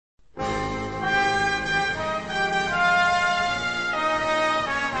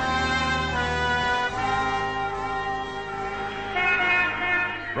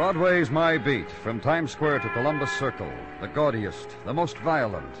Broadway's my beat, from Times Square to Columbus Circle, the gaudiest, the most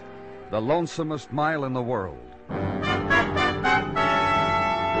violent, the lonesomest mile in the world.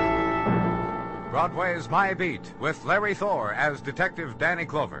 Broadway's My Beat, with Larry Thor as Detective Danny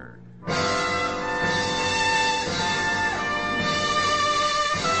Clover.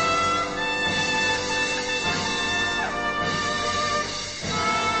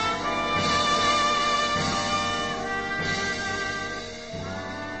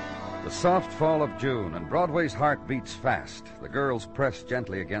 The soft fall of June, and Broadway's heart beats fast. The girls press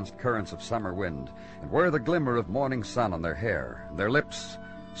gently against currents of summer wind and wear the glimmer of morning sun on their hair, and their lips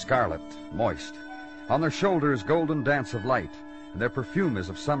scarlet, moist. On their shoulders, golden dance of light, and their perfume is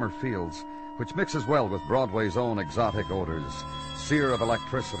of summer fields, which mixes well with Broadway's own exotic odors, sear of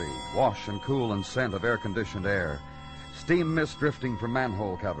electricity, wash and cool and scent of air-conditioned air, steam mist drifting from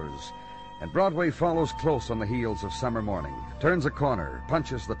manhole covers. And Broadway follows close on the heels of summer morning, turns a corner,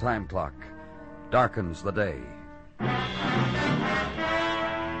 punches the time clock, darkens the day.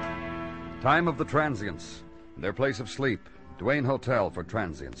 Time of the transients, their place of sleep, Duane Hotel for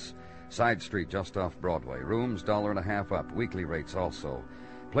transients. Side street just off Broadway, rooms $1.50 up, weekly rates also.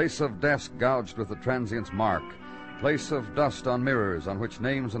 Place of desk gouged with the transient's mark, place of dust on mirrors on which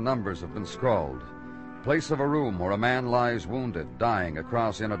names and numbers have been scrawled. Place of a room where a man lies wounded, dying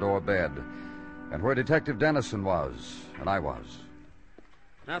across in a door bed, and where Detective Dennison was, and I was.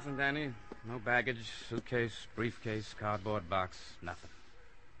 Nothing, Danny. No baggage, suitcase, briefcase, cardboard box, nothing.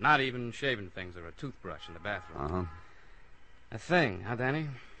 Not even shaving things or a toothbrush in the bathroom. Uh-huh. A thing, huh, Danny?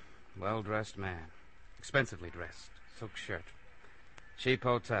 Well-dressed man. Expensively dressed. Silk shirt. Cheap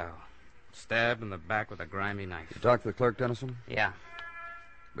hotel. Stabbed in the back with a grimy knife. You talked to the clerk, Dennison? Yeah.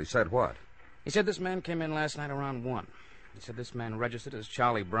 He said what? He said this man came in last night around 1. He said this man registered as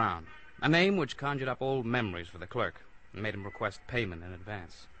Charlie Brown, a name which conjured up old memories for the clerk and made him request payment in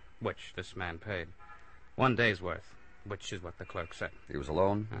advance, which this man paid. 1 day's worth, which is what the clerk said. He was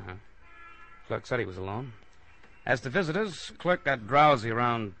alone? Uh-huh. Clerk said he was alone. As to visitors, clerk got drowsy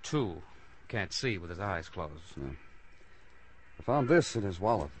around 2. Can't see with his eyes closed. Yeah. I found this in his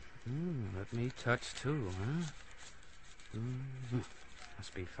wallet. Let me touch, too, huh?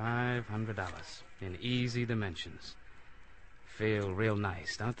 Must be $500 in easy dimensions. Feel real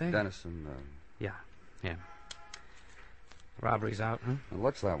nice, don't they? Dennison, Yeah. Robbery's out, huh? It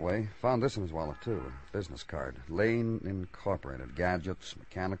looks that way. Found this in his wallet, too. A business card. Lane Incorporated. Gadgets,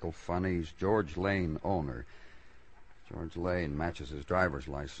 mechanical funnies. George Lane, owner. George Lane matches his driver's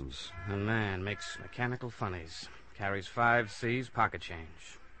license. A man makes mechanical funnies. Carries 5 C's pocket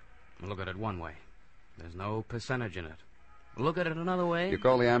change. Look at it one way. There's no percentage in it. Look at it another way. You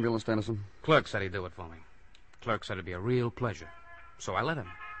call the ambulance, Dennison? Clerk said he'd do it for me. Clerk said it'd be a real pleasure. So I let him.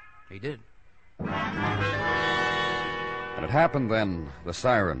 He did. And it happened then, the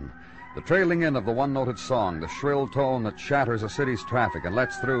siren. The trailing in of the one-noted song, the shrill tone that shatters a city's traffic and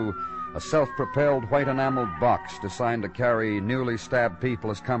lets through a self-propelled white enameled box designed to carry newly stabbed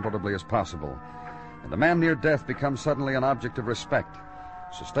people as comfortably as possible. And the man near death becomes suddenly an object of respect.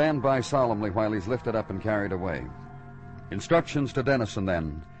 So stand by solemnly while he's lifted up and carried away. Instructions to Dennison,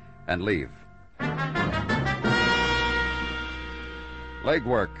 then, and leave.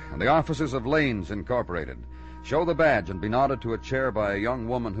 Legwork and the offices of Lanes Incorporated. Show the badge and be nodded to a chair by a young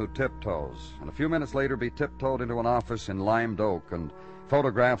woman who tiptoes, and a few minutes later be tiptoed into an office in limed oak, and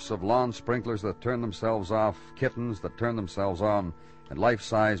photographs of lawn sprinklers that turn themselves off, kittens that turn themselves on, and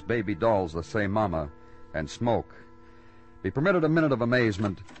life-size baby dolls that say mama, and smoke. Be permitted a minute of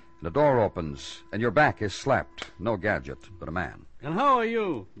amazement, and a door opens, and your back is slapped. No gadget, but a man. And how are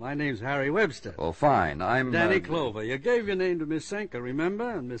you? My name's Harry Webster. Well, fine. I'm... Danny Clover. You gave your name to Miss Senka, remember?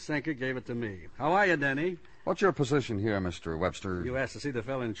 And Miss Senka gave it to me. How are you, Danny? What's your position here, Mr. Webster? You asked to see the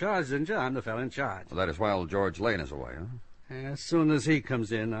fellow in charge, didn't you? I'm the fellow in charge. Well, that is while George Lane is away, huh? As soon as he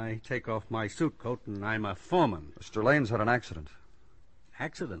comes in, I take off my suit coat, and I'm a foreman. Mr. Lane's had an accident.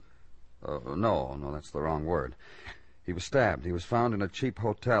 Accident? No, that's the wrong word. He was stabbed. He was found in a cheap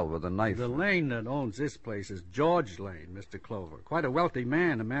hotel with a knife. The Lane that owns this place is George Lane, Mr. Clover. Quite a wealthy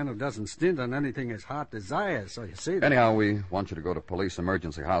man, a man who doesn't stint on anything his heart desires, so you see that. Anyhow, we want you to go to Police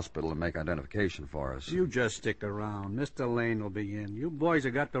Emergency Hospital and make identification for us. You just stick around. Mr. Lane will be in. You boys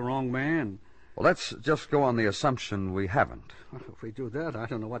have got the wrong man. Well, let's just go on the assumption we haven't. Well, if we do that, I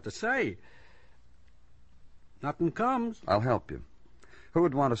don't know what to say. Nothing comes. I'll help you. Who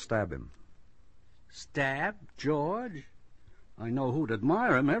would want to stab him? Stab George? I know who'd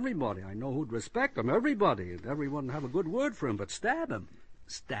admire him, everybody. I know who'd respect him, everybody. And everyone would have a good word for him, but stab him?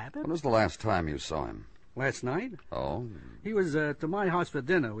 Stab him? When was the last time you saw him? Last night. Oh? He was to my house for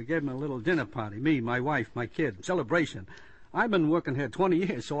dinner. We gave him a little dinner party. Me, my wife, my kid. Celebration. I've been working here 20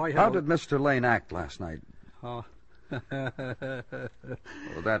 years, so I have... How did Mr. Lane act last night? Oh. Well,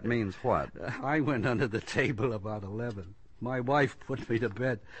 that means what? I went under the table about 11. My wife put me to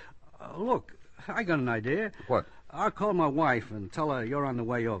bed. Look, I got an idea. What? I'll call my wife and tell her you're on the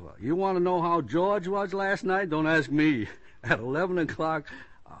way over. You want to know how George was last night? Don't ask me. At 11 o'clock,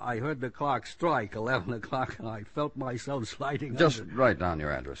 I heard the clock strike 11 o'clock, and I felt myself sliding Just under. write down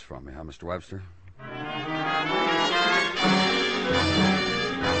your address for me, huh, Mr. Webster?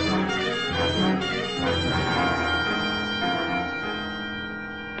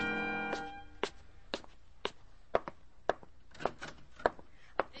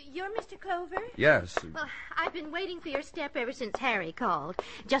 You're Mr. Clover? Yes. Well, I've been waiting for your step ever since Harry called.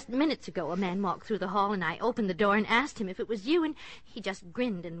 Just minutes ago, a man walked through the hall, and I opened the door and asked him if it was you, and he just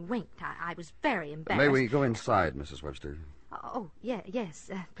grinned and winked. I was very embarrassed. May we go inside, Mrs. Webster? Oh, yes.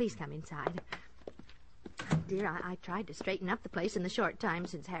 Please come inside. Dear, I tried to straighten up the place in the short time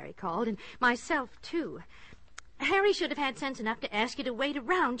since Harry called, and myself, too. Harry should have had sense enough to ask you to wait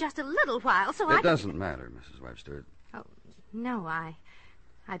around just a little while, so It doesn't matter, Mrs. Webster. Oh, no, I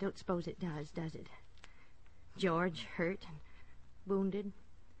don't suppose it does it? George hurt and wounded,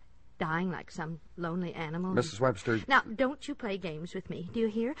 dying like some lonely animal. Mrs. Webster... Now, don't you play games with me, do you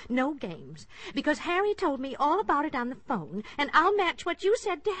hear? No games. Because Harry told me all about it on the phone, and I'll match what you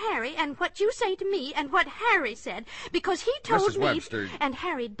said to Harry and what you say to me and what Harry said, because he told Mrs. me... Webster... And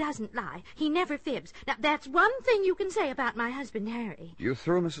Harry doesn't lie. He never fibs. Now, that's one thing you can say about my husband, Harry. You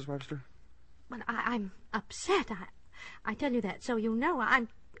through, Mrs. Webster? Well, I'm upset. I tell you that so you know. I'm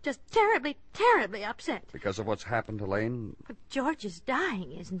just terribly, terribly upset. Because of what's happened to Lane? But George is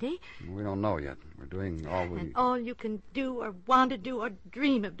dying, isn't he? We don't know yet. We're doing all we... And all you can do or want to do or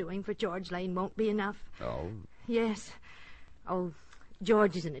dream of doing for George Lane won't be enough. Oh? Yes. Oh,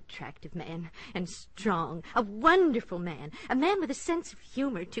 George is an attractive man and strong. A wonderful man. A man with a sense of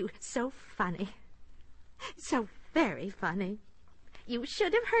humor, too. So funny. So very funny. You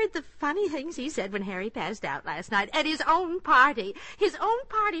should have heard the funny things he said when Harry passed out last night at his own party. His own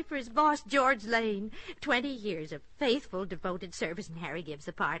party for his boss, George Lane. 20 years of faithful, devoted service, and Harry gives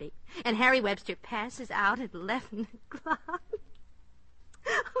the party. And Harry Webster passes out at 11 o'clock.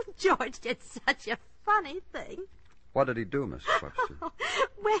 Oh, George did such a funny thing. What did he do, Mrs. Webster?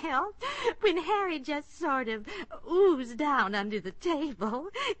 Well, when Harry just sort of oozed down under the table,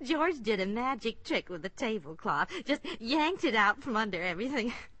 George did a magic trick with the tablecloth. Just yanked it out from under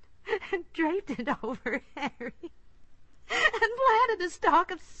everything and draped it over Harry. And planted a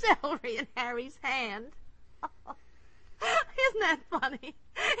stalk of celery in Harry's hand. Oh, isn't that funny?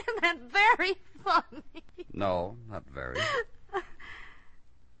 Isn't that very funny? No, not very.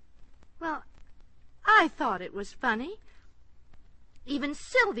 Well, I thought it was funny. Even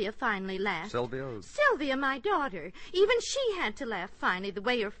Sylvia finally laughed. Sylvia? Sylvia, my daughter. Even she had to laugh finally, the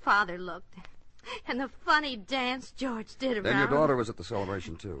way her father looked. And the funny dance George did around. Then your daughter was at the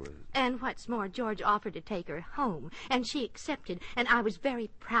celebration, too. And what's more, George offered to take her home, and she accepted, and I was very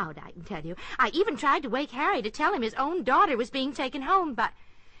proud, I can tell you. I even tried to wake Harry to tell him his own daughter was being taken home, but...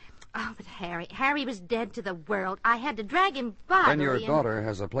 Oh, but Harry was dead to the world. I had to drag him bodily. Then your daughter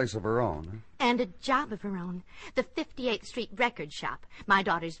has a place of her own. Huh? And a job of her own. The 58th Street record shop. My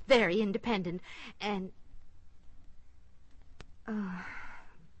daughter's very independent. And...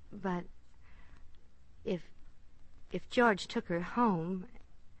 but... If George took her home...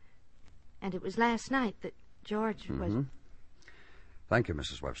 And it was last night that George was... Thank you,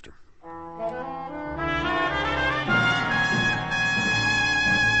 Mrs. Webster.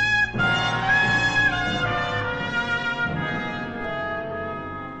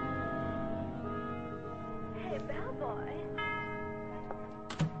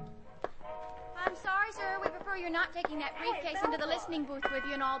 You're not taking that briefcase into the listening booth with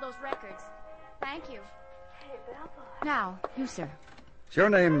you and all those records. Thank you. Hey, Bellboy. Now, you, sir. Is your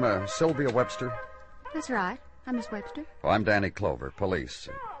name Sylvia Webster? That's right. I'm Miss Webster. Oh, I'm Danny Clover, police.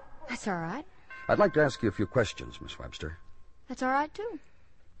 That's all right. I'd like to ask you a few questions, Miss Webster. That's all right, too.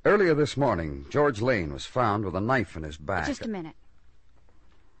 Earlier this morning, George Lane was found with a knife in his back. Just a minute.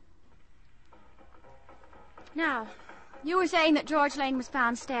 Now, you were saying that George Lane was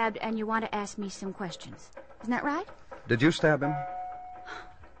found stabbed, and you want to ask me some questions. Isn't that right? Did you stab him?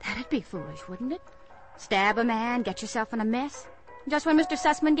 That'd be foolish, wouldn't it? Stab a man, get yourself in a mess. Just when Mr.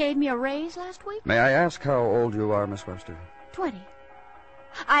 Sussman gave me a raise last week? May I ask how old you are, Miss Webster? 20.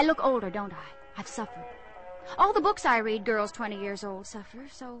 I look older, don't I? I've suffered. All the books I read, girls 20 years old suffer.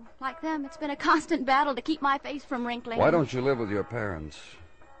 So, like them, it's been a constant battle to keep my face from wrinkling. Why don't you live with your parents?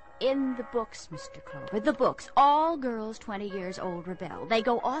 In the books, Mr. Clover, the books, all girls 20 years old rebel. They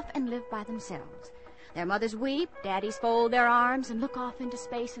go off and live by themselves. Their mothers weep, daddies fold their arms and look off into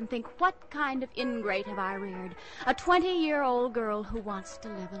space and think, what kind of ingrate have I reared? A 20-year-old girl who wants to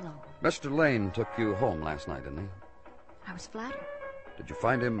live alone. Mr. Lane took you home last night, didn't he? I was flattered. Did you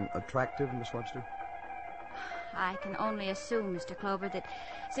find him attractive, Miss Webster? I can only assume, Mr. Clover, that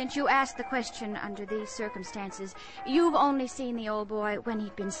since you asked the question under these circumstances, you've only seen the old boy when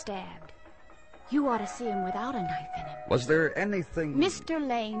he'd been stabbed. You ought to see him without a knife in him. Was there anything... Mr.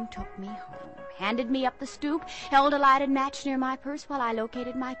 Lane took me home, handed me up the stoop, held a lighted match near my purse while I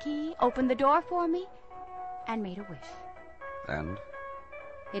located my key, opened the door for me, and made a wish. And?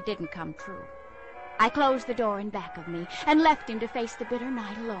 It didn't come true. I closed the door in back of me and left him to face the bitter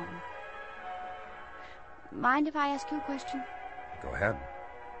night alone. Mind if I ask you a question? Go ahead.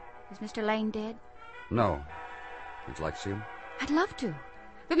 Is Mr. Lane dead? No. Would you like to see him? I'd love to.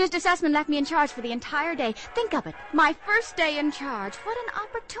 But Mr. Sussman left me in charge for the entire day. Think of it. My first day in charge. What an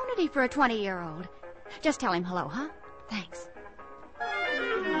opportunity for a 20-year-old. Just tell him hello, huh? Thanks.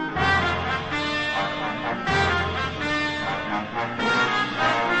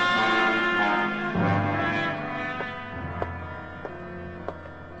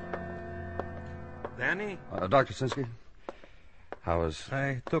 Danny? Dr. Sinsky? How is...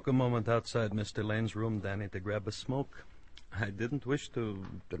 I took a moment outside Mr. Lane's room, Danny, to grab a smoke. I didn't wish to...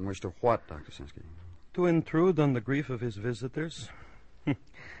 Didn't wish to what, Dr. Sinsky? To intrude on the grief of his visitors.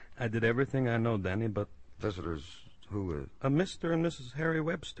 I did everything I know, Danny, but... Visitors who... Mr. and Mrs. Harry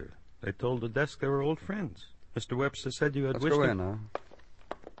Webster. They told the desk they were old friends. Mr. Webster said you had Let's wished... go in now.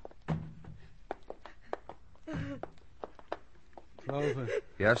 Clover,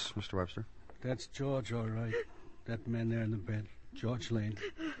 Yes, Mr. Webster? that's George, all right. That man there in the bed, George Lane.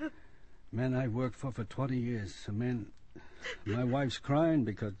 Man I worked for 20 years. A man... My wife's crying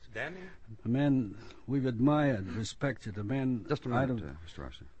because... Danny? A man we've admired, respected. A man... Just a minute, Mr.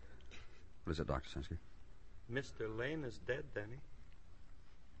 Webster. What is it, Dr. Sinsky? Mr. Lane is dead, Danny.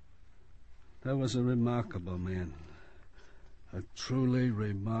 That was a remarkable man. A truly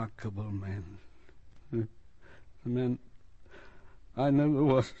remarkable man. A man I never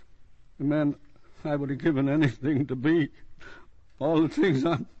was. A man I would have given anything to be. All the things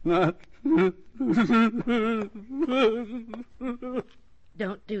I'm not.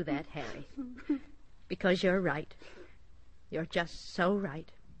 Don't do that, Harry. Because you're right. You're just so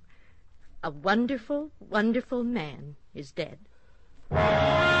right. A wonderful, wonderful man is dead.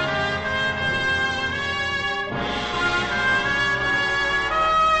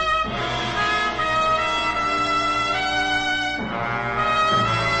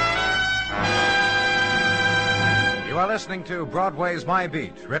 You are listening to Broadway's My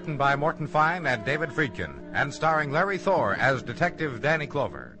Beat, written by Morton Fine and David Friedkin, and starring Larry Thor as Detective Danny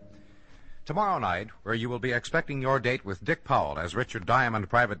Clover. Tomorrow night, where you will be expecting your date with Dick Powell as Richard Diamond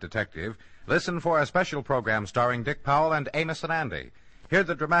Private Detective, listen for a special program starring Dick Powell and Amos and Andy. Hear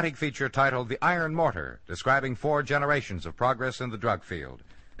the dramatic feature titled The Iron Mortar, describing 4 generations of progress in the drug field.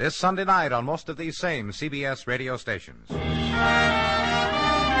 This Sunday night on most of these same CBS radio stations.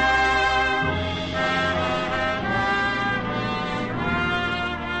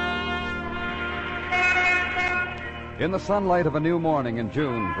 In the sunlight of a new morning in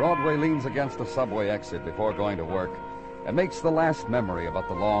June, Broadway leans against a subway exit before going to work and makes the last memory about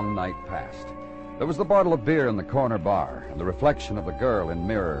the long night past. There was the bottle of beer in the corner bar and the reflection of the girl in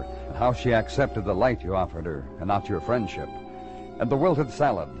mirror and how she accepted the light you offered her and not your friendship, and the wilted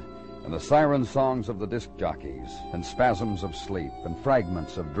salad and the siren songs of the disc jockeys and spasms of sleep and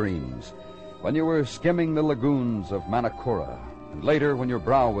fragments of dreams when you were skimming the lagoons of Manakura, and later when your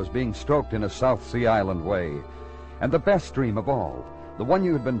brow was being stroked in a South Sea Island way. And the best dream of all, the one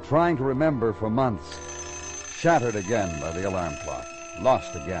you had been trying to remember for months, shattered again by the alarm clock,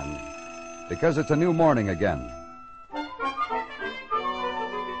 lost again, because it's a new morning again.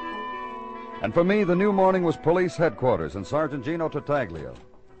 And for me, the new morning was police headquarters and Sergeant Gino Tartaglia.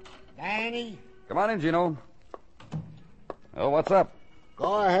 Danny? Come on in, Gino. Oh, what's up?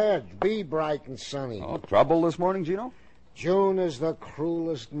 Go ahead. Be bright and sunny. Oh, trouble this morning, Gino? June is the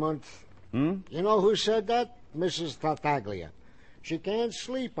cruelest month. You know who said that? Mrs. Tartaglia. She can't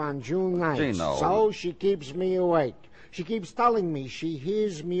sleep on June nights. Gino. So she keeps me awake. She keeps telling me she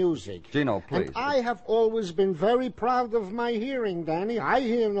hears music. Gino, please. And I have always been very proud of my hearing, Danny. I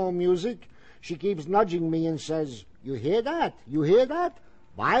hear no music. She keeps nudging me and says, "You hear that? You hear that?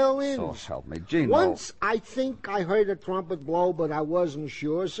 Violins." So help me, Gino. Once I think I heard a trumpet blow, but I wasn't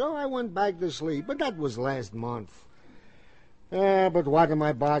sure, so I went back to sleep. But that was last month. But what am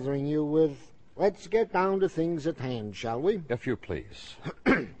I bothering you with? Let's get down to things at hand, shall we? If you please.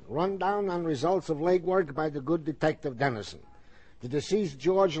 Run down on results of legwork by the good Detective Dennison. The deceased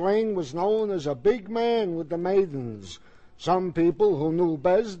George Lane was known as a big man with the maidens. Some people who knew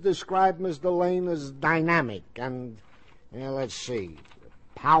best described Mr. Lane as dynamic and, let's see,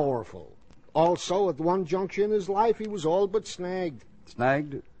 powerful. Also, at one juncture in his life, he was all but snagged.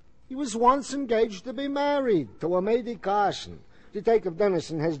 Snagged? He was once engaged to be married to a Mady Carson. Detective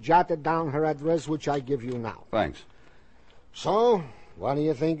Dennison has jotted down her address, which I give you now. Thanks. So, what do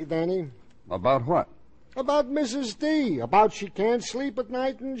you think, Danny? About what? About Mrs. D. About she can't sleep at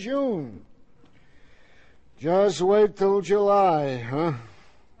night in June. Just wait till July, huh?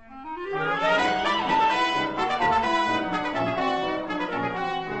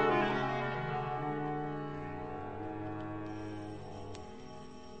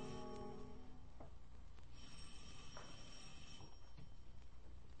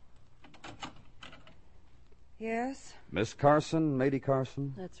 Yes? Miss Carson, Mady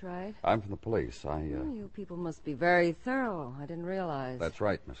Carson? That's right. I'm from the police. You people must be very thorough. I didn't realize. That's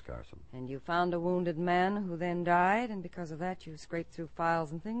right, Miss Carson. And you found a wounded man who then died, and because of that you scraped through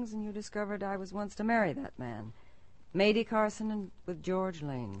files and things, and you discovered I was once to marry that man. Mady Carson and with George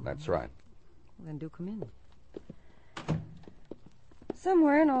Lane. That's right. Well, then do come in.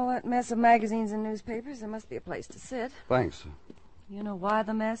 Somewhere in all that mess of magazines and newspapers, there must be a place to sit. Thanks. You know why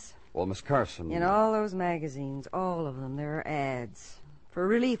the mess? Well, Miss Carson... In all those magazines, all of them, there are ads for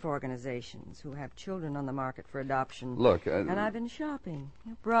relief organizations who have children on the market for adoption. Look, And I've been shopping,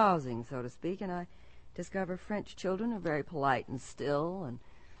 browsing, so to speak, and I discover French children are very polite and still, and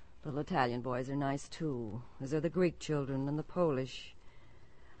little Italian boys are nice, too, as are the Greek children and the Polish.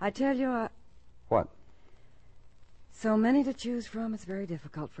 I tell you, What? So many to choose from, it's very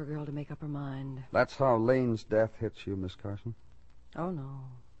difficult for a girl to make up her mind. That's how Lane's death hits you, Miss Carson? Oh, no.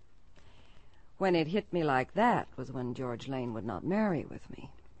 When it hit me like that was when George Lane would not marry with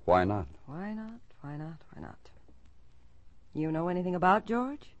me. Why not? Why not? Why not? Why not? You know anything about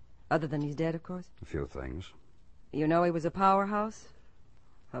George? Other than he's dead, of course? A few things. You know he was a powerhouse?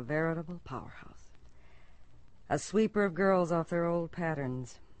 A veritable powerhouse. A sweeper of girls off their old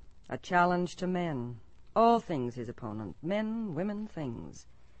patterns. A challenge to men. All things his opponent. Men, women, things.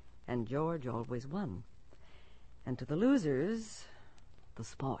 And George always won. And to the losers, the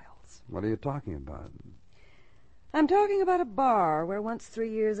spoils. What are you talking about? I'm talking about a bar where once 3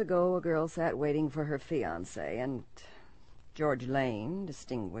 years ago a girl sat waiting for her fiancé, and George Lane,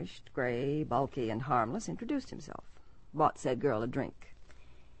 distinguished, gray, bulky, and harmless, introduced himself, bought said girl a drink,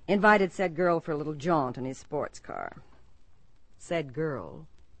 invited said girl for a little jaunt in his sports car. Said girl,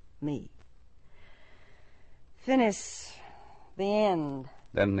 me. Finis, the end.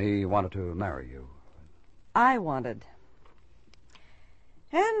 Then he wanted to marry you. I wanted.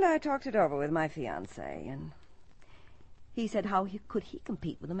 And I talked it over with my fiancé, and he said how could he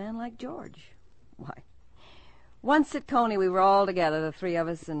compete with a man like George? Why, once at Coney we were all together, the three of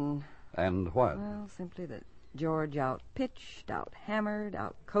us, and... And what? Well, simply that George out-pitched, out-hammered,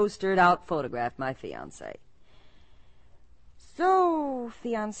 out-coastered, out-photographed my fiancé. So,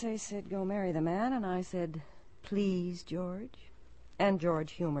 fiancé said, go marry the man, and I said, please, George. And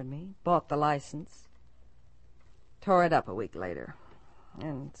George humored me, bought the license, tore it up a week later.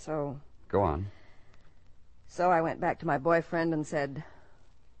 And so... Go on. So I went back to my boyfriend and said,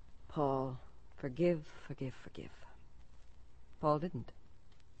 Paul, forgive, forgive, forgive. Paul didn't.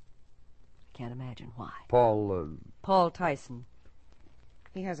 I can't imagine why. Paul Tyson.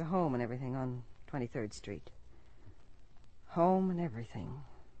 He has a home and everything on 23rd Street. Home and everything.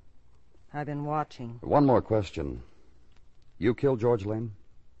 I've been watching. One more question. You killed George Lane?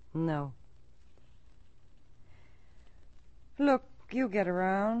 No. Look, you get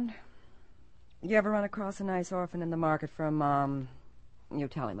around. You ever run across a nice orphan in the market for a mom? You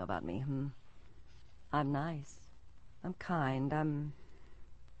tell him about me, I'm nice. I'm kind. I'm...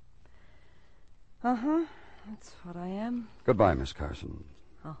 Uh-huh. That's what I am. Goodbye, Miss Carson.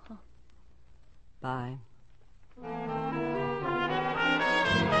 Uh-huh. Bye.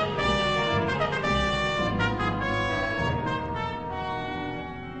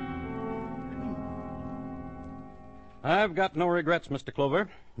 I've got no regrets, Mr. Clover.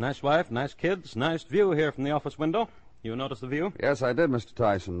 Nice wife, nice kids, nice view here from the office window. You notice the view? Yes, I did, Mr.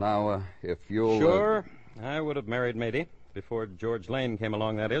 Tyson. Now, if you'll... Sure. I would have married Mady. Before George Lane came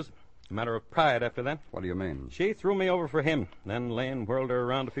along, that is. A matter of pride after that. What do you mean? She threw me over for him. Then Lane whirled her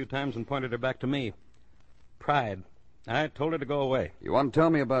around a few times and pointed her back to me. Pride. I told her to go away. You want to tell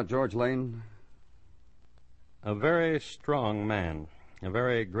me about George Lane? A very strong man. A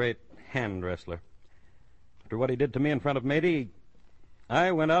very great hand wrestler. After what he did to me in front of Mady,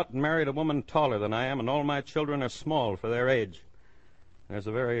 I went out and married a woman taller than I am, and all my children are small for their age. There's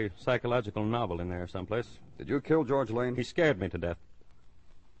a very psychological novel in there someplace. Did you kill George Lane? He scared me to death.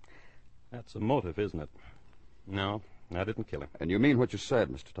 That's a motive, isn't it? No, I didn't kill him. And you mean what you said,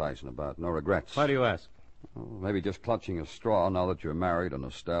 Mr. Tyson, about no regrets? Why do you ask? Well, maybe just clutching a straw now that you're married, a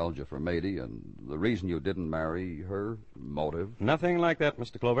nostalgia for Mady, and the reason you didn't marry her, motive. Nothing like that,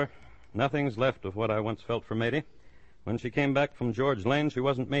 Mr. Clover. Nothing's left of what I once felt for Mady. When she came back from George Lane, she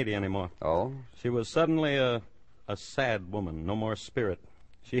wasn't Mady anymore. Oh? She was suddenly a sad woman, no more spirit.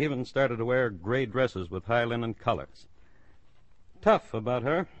 She even started to wear gray dresses with high linen collars. Tough about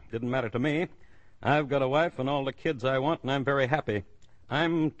her. Didn't matter to me. I've got a wife and all the kids I want, and I'm very happy.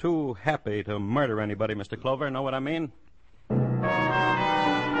 I'm too happy to murder anybody, Mr. Clover. Know what I mean?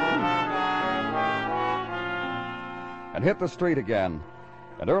 And hit the street again.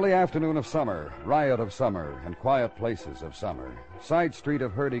 An early afternoon of summer, riot of summer, and quiet places of summer. Side street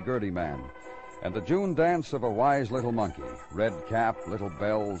of hurdy-gurdy man. And the June dance of a wise little monkey. Red cap, little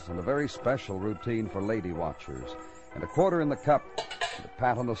bells, and a very special routine for lady watchers. And a quarter in the cup, and a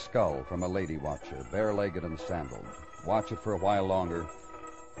pat on the skull from a lady watcher, bare-legged and sandaled. Watch it for a while longer.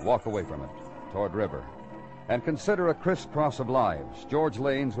 Walk away from it, toward river. And consider a crisscross of lives. George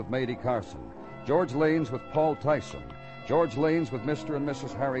Lane's with Mady Carson. George Lane's with Paul Tyson. George Lane's with Mr. and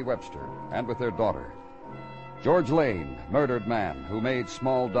Mrs. Harry Webster, and with their daughter. George Lane, murdered man, who made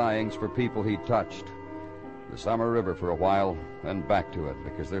small dyings for people he touched. The summer river for a while, then back to it,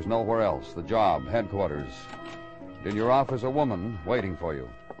 because there's nowhere else. The job, headquarters. In your office, a woman waiting for you.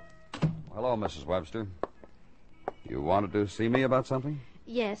 Hello, Mrs. Webster. You wanted to see me about something?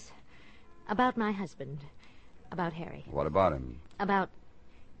 Yes. About my husband. About Harry. What about him? About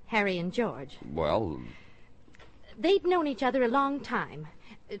Harry and George. Well... They'd known each other a long time.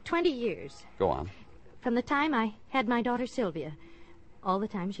 20 years. Go on. From the time I had my daughter Sylvia. All the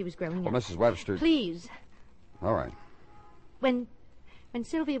time she was growing up. Well, Mrs. Webster... Please. All right. When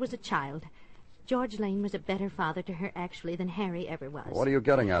Sylvia was a child, George Lane was a better father to her, actually, than Harry ever was. What are you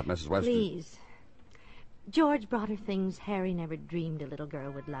getting at, Mrs. Webster? Please. George brought her things Harry never dreamed a little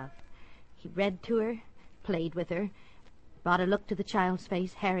girl would love. He read to her, played with her, brought a look to the child's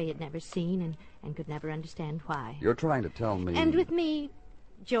face Harry had never seen and could never understand why. You're trying to tell me... And with me,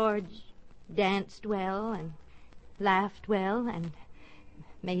 George danced well and laughed well and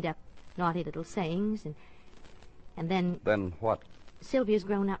made up naughty little sayings and then... Then what? Sylvia's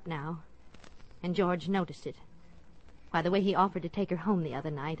grown up now, and George noticed it. By the way he offered to take her home the other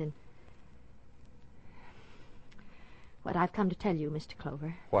night, and... What I've come to tell you, Mr.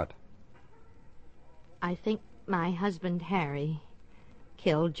 Clover. What? I think my husband, Harry,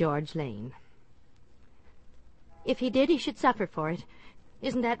 killed George Lane. If he did, he should suffer for it.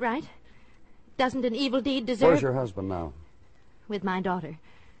 Isn't that right? Doesn't an evil deed deserve... Where's your husband now? With my daughter.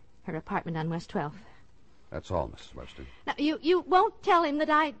 Her apartment on West 12th. That's all, Mrs. Webster. Now, you won't tell him that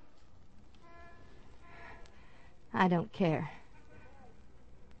I don't care.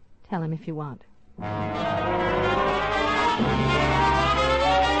 Tell him if you want.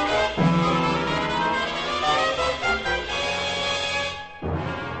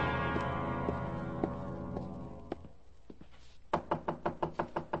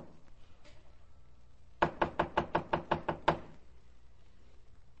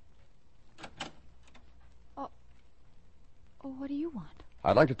 What do you want?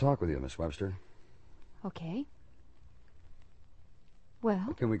 I'd like to talk with you, Miss Webster. Okay.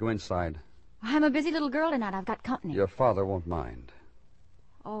 Well? Can we go inside? I'm a busy little girl tonight. I've got company. Your father won't mind.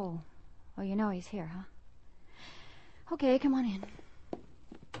 Oh, you know he's here, huh? Okay, come on in.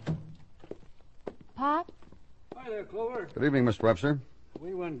 Pop? Hi there, Clover. Good evening, Mr. Webster.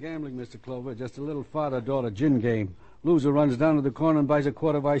 We went gambling, Mr. Clover. Just a little father-daughter gin game. Loser runs down to the corner and buys a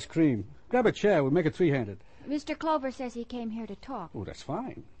quart of ice cream. Grab a chair. We'll make it three-handed. Mr. Clover says he came here to talk. Oh, that's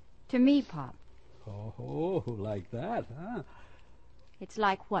fine. To me, Pop. Oh, like that, huh? It's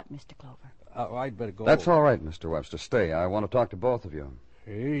like what, Mr. Clover? I'd better go. That's all right, Mr. Webster. Stay. I want to talk to both of you.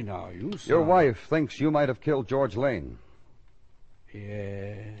 Hey, now, you son. Your wife thinks you might have killed George Lane.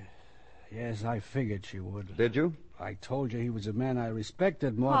 Yes, I figured she would. Did you? I told you he was a man I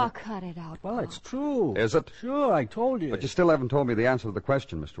respected more Oh, than... cut it out, Well, Pop. it's true. Is it? Sure, I told you. But you still haven't told me the answer to the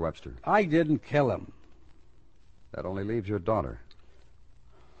question, Mr. Webster. I didn't kill him. That only leaves your daughter.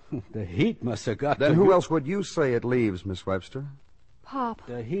 The heat must have got Then to who him. else would you say it leaves, Miss Webster? Pop,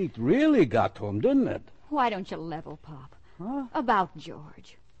 The heat really got to him, didn't it? why don't you level, Pop? Huh? About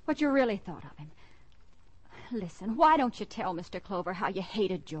George. What you really thought of him. Listen, why don't you tell Mr. Clover how you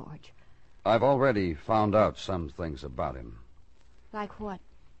hated George? I've already found out some things about him. Like what?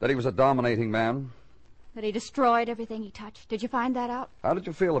 That he was a dominating man. That he destroyed everything he touched. Did you find that out? How did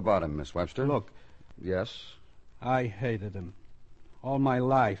you feel about him, Miss Webster? Look, Yes? I hated him. All my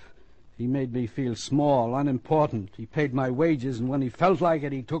life. He made me feel small, unimportant. He paid my wages, and when he felt like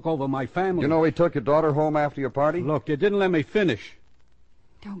it, he took over my family. You know he took your daughter home after your party? Look, you didn't let me finish.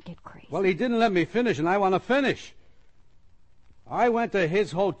 Don't get crazy. Well, he didn't let me finish, and I want to finish. I went to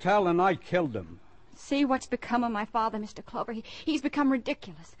his hotel, and I killed him. See what's become of my father, Mr. Clover. He's become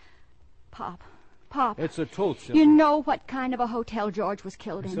ridiculous. Pop. It's the truth, Sylvia. You know what kind of a hotel George was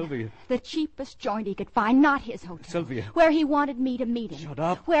killed in? Sylvia. The cheapest joint he could find, not his hotel. Sylvia. Where he wanted me to meet him. Shut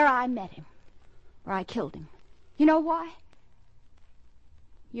up. Where I met him. Where I killed him. You know why?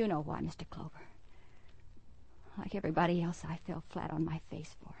 You know why, Mr. Clover. Like everybody else, I fell flat on my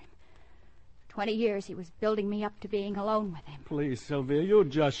face for him. For 20 years, he was building me up to being alone with him. Please, Sylvia, you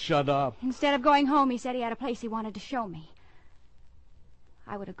just shut up. Instead of going home, he said he had a place he wanted to show me.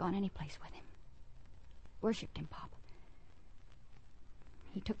 I would have gone any place with him. Worshipped him, Pop.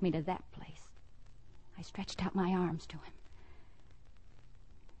 He took me to that place. I stretched out my arms to him.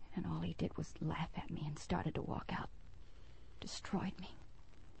 And all he did was laugh at me and started to walk out. Destroyed me.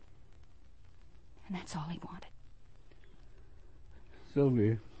 And that's all he wanted.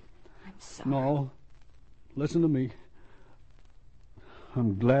 Sylvia. I'm sorry. No. Listen to me.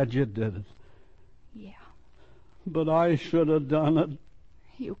 I'm glad you did it. Yeah. But I should have done it.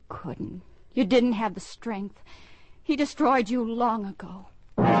 You couldn't. You didn't have the strength. He destroyed you long ago.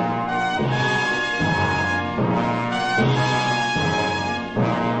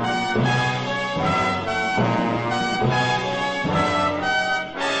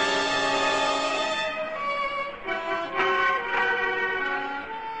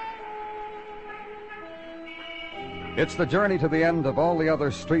 It's the journey to the end of all the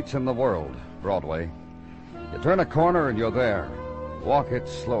other streets in the world, Broadway. You turn a corner and you're there. Walk it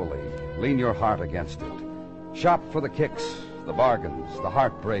slowly. Lean your heart against it. Shop for the kicks, the bargains, the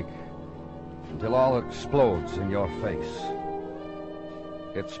heartbreak, until all explodes in your face.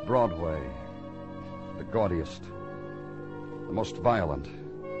 It's Broadway, the gaudiest, the most violent,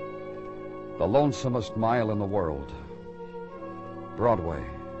 the lonesomest mile in the world. Broadway,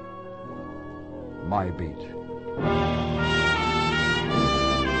 my beat.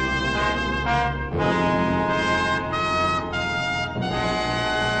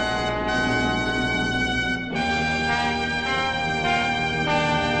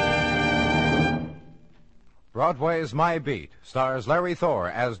 Broadway's My Beat stars Larry Thor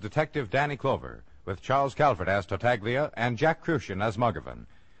as Detective Danny Clover, with Charles Calvert as Tartaglia and Jack Kruschen as Muggavan.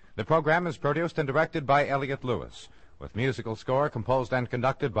 The program is produced and directed by Elliott Lewis, with musical score composed and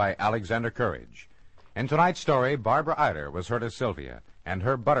conducted by Alexander Courage. In tonight's story, Barbara Eiler was heard as Sylvia, and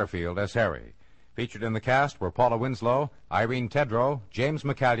Herb Butterfield as Harry. Featured in the cast were Paula Winslow, Irene Tedrow, James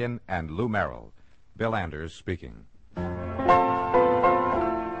McCallion, and Lou Merrill. Bill Anders speaking.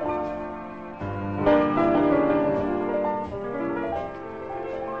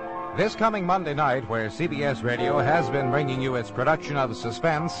 This coming Monday night, where CBS Radio has been bringing you its production of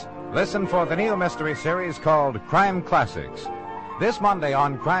Suspense, listen for the new mystery series called Crime Classics. This Monday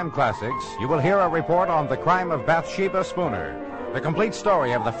on Crime Classics, you will hear a report on the crime of Bathsheba Spooner, the complete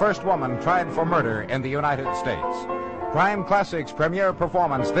story of the first woman tried for murder in the United States. Crime Classics premiere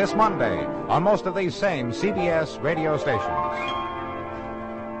performance this Monday on most of these same CBS radio stations.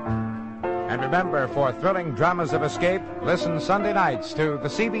 And remember, for thrilling dramas of escape, listen Sunday nights to the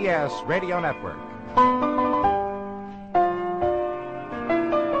CBS Radio Network.